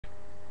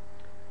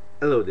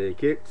Hello there,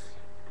 kids.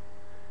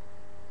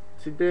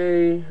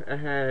 Today I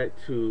had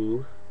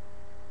to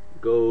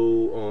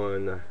go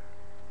on. I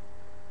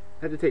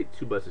had to take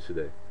two buses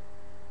today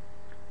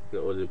in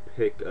order to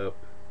pick up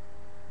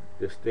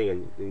this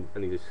thing I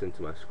need to send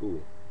to my school.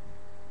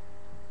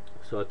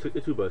 So I took the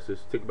two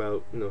buses. Took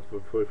about for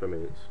 45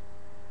 minutes,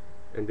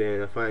 and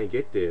then I finally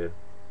get there,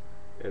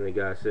 and the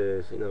guy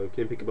says, can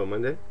you pick up on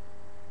Monday?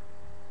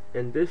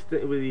 And this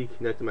didn't really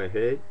connect to my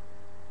head,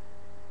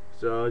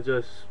 so I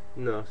just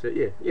I said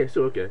yeah,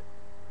 sure, okay.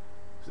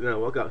 So now I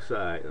walk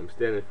outside, and I'm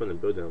standing in front of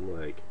the building. I'm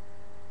like,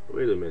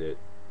 wait a minute,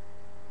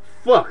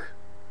 fuck!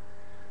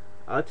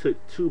 I took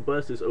two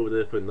buses over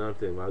there for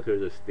nothing. When I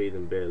could have just stayed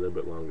in bed a little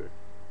bit longer.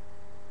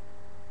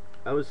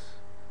 I was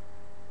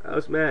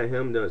mad at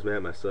him, then I was mad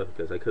at myself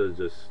because I could have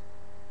just,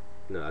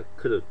 I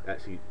could have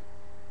actually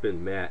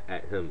been mad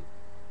at him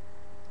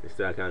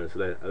instead. I kind of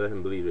I let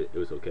him believe it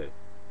was okay.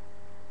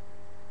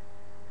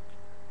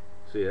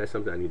 So yeah, that's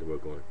something I need to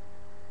work on.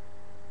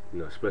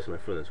 Expressing my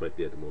feelings right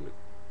there at the moment.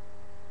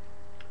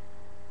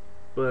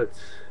 But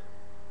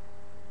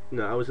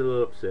I was a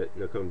little upset,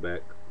 coming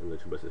back, and the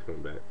two buses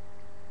coming back.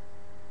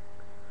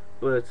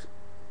 But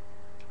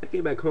I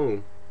came back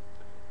home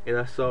and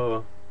I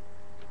saw,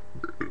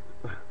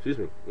 excuse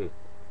me,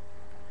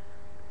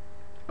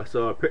 I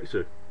saw a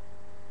picture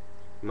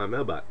in my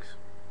mailbox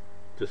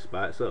just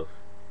by itself,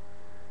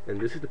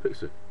 and this is the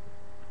picture.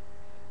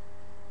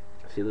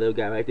 See the little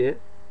guy right there?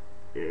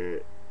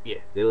 Yeah,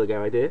 the little guy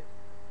right there.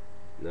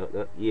 No,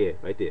 yeah,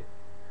 right there.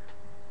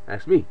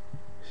 That's me.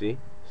 See,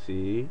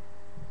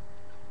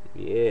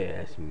 yeah,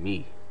 that's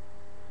me.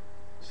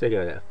 Check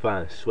out that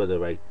fine sweater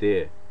right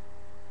there.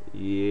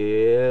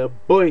 Yeah,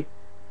 boy.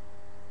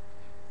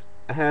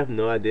 I have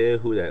no idea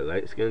who that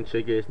light-skinned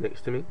chick is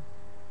next to me.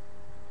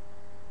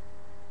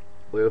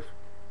 Well, if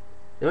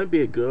it might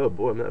be a girl or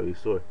boy, I'm not really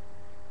sure.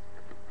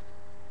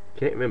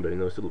 Can't remember,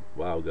 it's a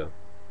while ago.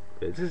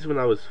 This is when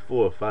I was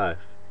 4 or 5.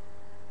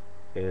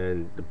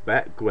 And the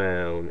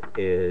background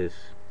is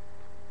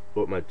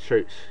what my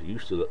church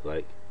used to look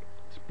like.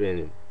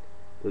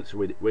 Looks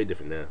way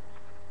different now.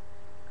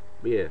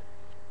 But yeah,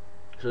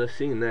 so just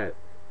seeing that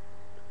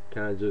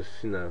kind of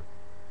just,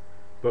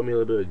 brought me a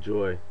little bit of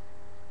joy.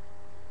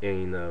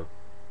 And,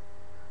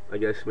 I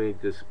guess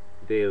made this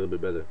day a little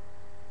bit better.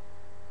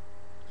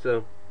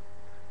 So,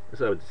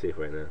 that's all I have to say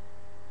for right now.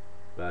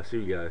 But I'll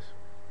see you guys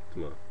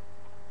tomorrow.